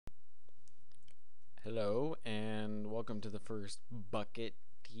Hello and welcome to the first Bukkit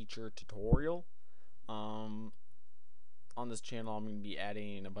teacher tutorial. Um, on this channel I'm going to be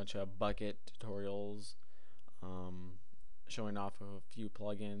adding a bunch of Bukkit tutorials, um, showing off a few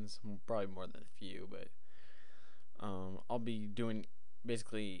plugins, probably more than a few, but I'll be doing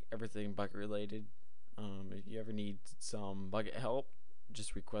basically everything Bukkit related. If you ever need some Bukkit help,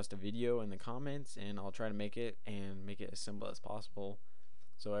 just request a video in the comments and I'll try to make it as simple as possible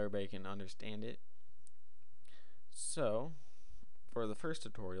so everybody can understand it. So, for the first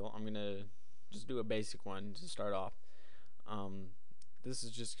tutorial, I'm going to just do a basic one to start off. This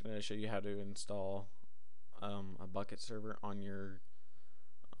is just going to show you how to install a Bukkit server on your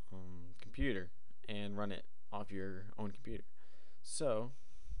computer and run it off your own computer. So,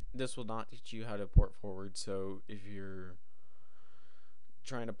 this will not teach you how to port forward, so if you're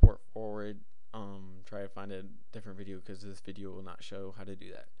trying to port forward, try to find a different video because this video will not show how to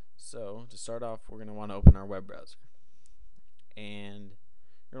do that. So, to start off, we're going to want to open our web browser. And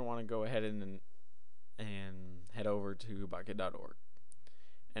you're going to want to go ahead and head over to Bukkit.org.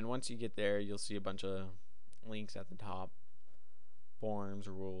 And once you get there, you'll see a bunch of links at the top: forums,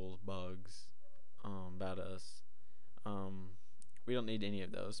 rules, bugs, about us. We don't need any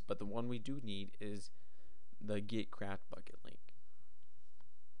of those, but the one we do need is the Get CraftBukkit link.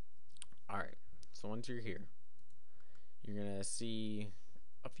 Alright, so once you're here, you're going to see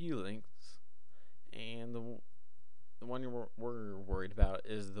a few links, and the one we're worried about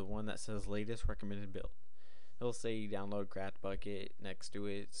is the one that says latest recommended build. It'll say download CraftBukkit next to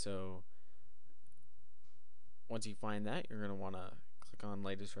it, so once you find that, you're going to want to click on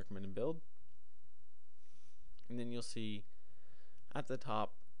latest recommended build, and then you'll see at the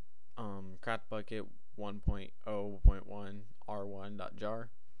top CraftBukkit 1.0.1 r1.jar,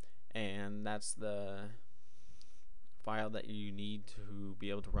 and that's the file that you need to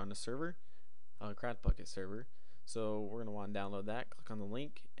be able to run a server, a CraftBukkit server. So we're going to want to download that. Click on the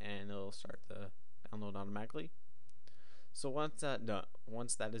link and it'll start the download automatically. So once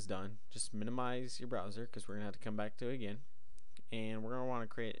that is done, just minimize your browser because we're going to have to come back to it again, and we're going to want to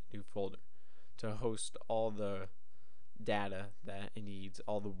create a new folder to host all the data that it needs,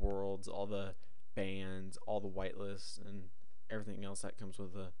 all the worlds, all the bands, all the whitelists, and everything else that comes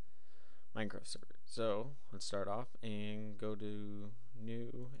with a Minecraft server. So let's start off and go to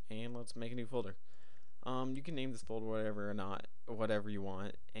new, and let's make a new folder. You can name this folder whatever you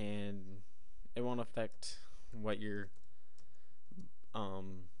want, and it won't affect what your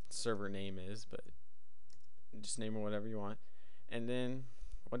server name is, but just name it whatever you want. And then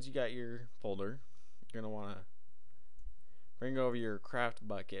once you got your folder, you're gonna want to bring over your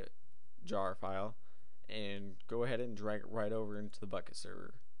CraftBukkit jar file and go ahead and drag it right over into the Bukkit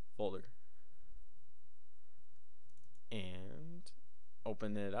server folder and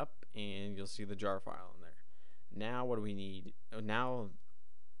open it up, and you'll see the jar file in there. Now what do we need? Now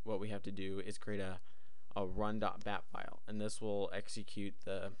what we have to do is create a run.bat file, and this will execute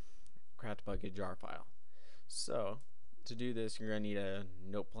the CraftBukkit jar file. So to do this, you're going to need a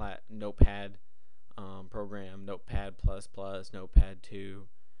notepad program, Notepad++, Notepad 2,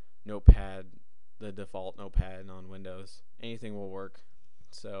 Notepad, the default Notepad on Windows. Anything will work.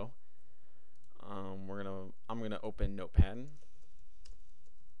 So I'm gonna open Notepad.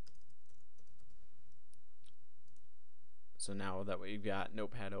 So now that we've got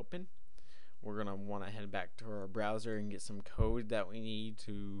Notepad open, we're gonna want to head back to our browser and get some code that we need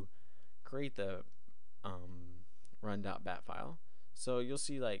to create the run.bat file. So you'll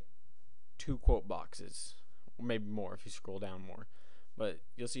see like 2 quote boxes, or maybe more if you scroll down more, but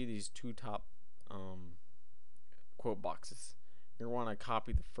you'll see these 2 top quote boxes. You're gonna want to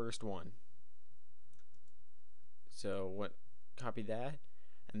copy the first one. So copy that,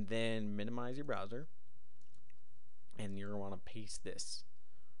 and then minimize your browser, and you're going to want to paste this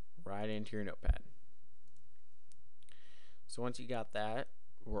right into your notepad. So once you got that,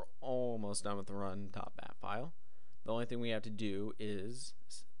 we're almost done with the run.bat file. The only thing we have to do is,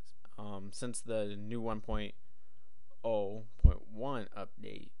 since the new 1.0.1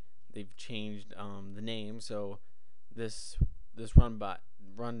 update, they've changed the name, so this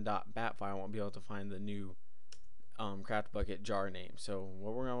run.bat file won't be able to find the new CraftBukkit jar name. So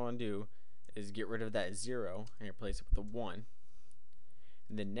what we're going to want to do is get rid of that 0 and replace it with a 1.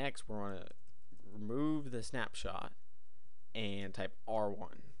 And then next we're going to remove the snapshot and type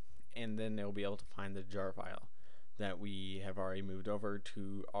R1, and then they'll be able to find the jar file that we have already moved over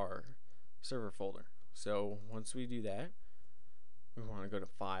to our server folder. So once we do that, we want to go to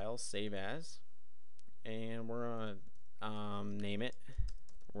File, Save As, and we're going to name it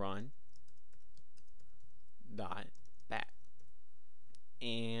run.bat.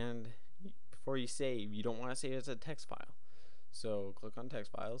 And before you save, you don't want to save it as a text file. So click on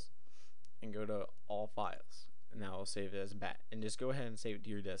text files and go to all files. And now I'll save it as BAT. And just go ahead and save it to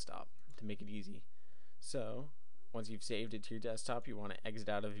your desktop to make it easy. So once you've saved it to your desktop, you want to exit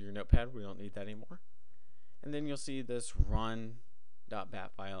out of your notepad. We don't need that anymore. And then you'll see this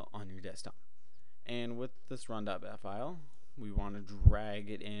run.bat file on your desktop. And with this run.bat file, we want to drag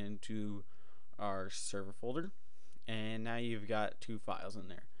it into our server folder. And now you've got two files in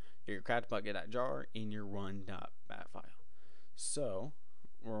there, your CraftBukkit.jar and your run.bat file. So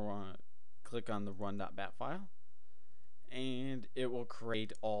we're going to click on the run.bat file, and it will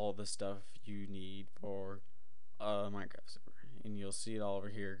create all the stuff you need for a Minecraft server. And you'll see it all over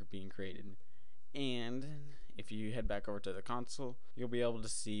here being created. And if you head back over to the console, you'll be able to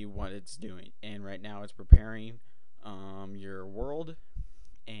see what it's doing. And right now it's preparing your world,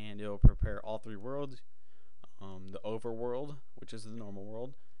 and it'll prepare all three worlds. The overworld, which is the normal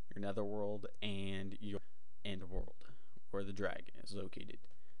world, your nether world, and your end world, where the dragon is located.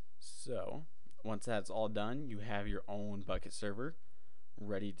 So once that's all done, you have your own Bukkit server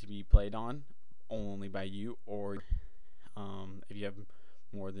ready to be played on only by you, or if you have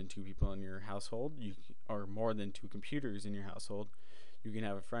more than 2 people in your household, or more than 2 computers in your household, you can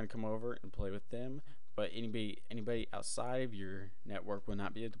have a friend come over and play with them. But anybody outside of your network will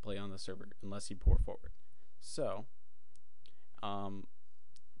not be able to play on the server unless you port forward. So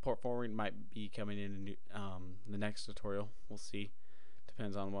port forward might be coming in the next tutorial. We'll see.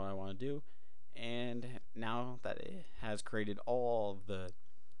 Depends on what I want to do. And now that it has created all of the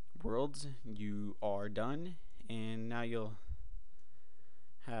worlds, you are done. And now you'll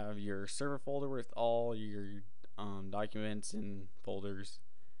have your server folder with all your documents and folders.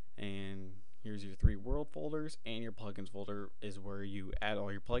 And here's your 3 world folders, and your plugins folder is where you add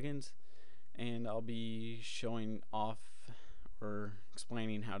all your plugins. And I'll be showing off or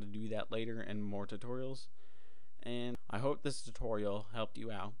explaining how to do that later in more tutorials. And I hope this tutorial helped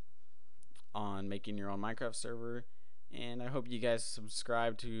you out on making your own Minecraft server, and I hope you guys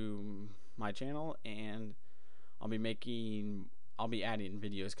subscribe to my channel, and I'll be adding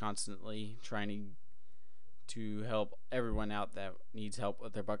videos constantly, trying to help everyone out that needs help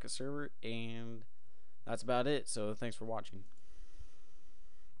with their Bukkit server. And that's about it. So thanks for watching.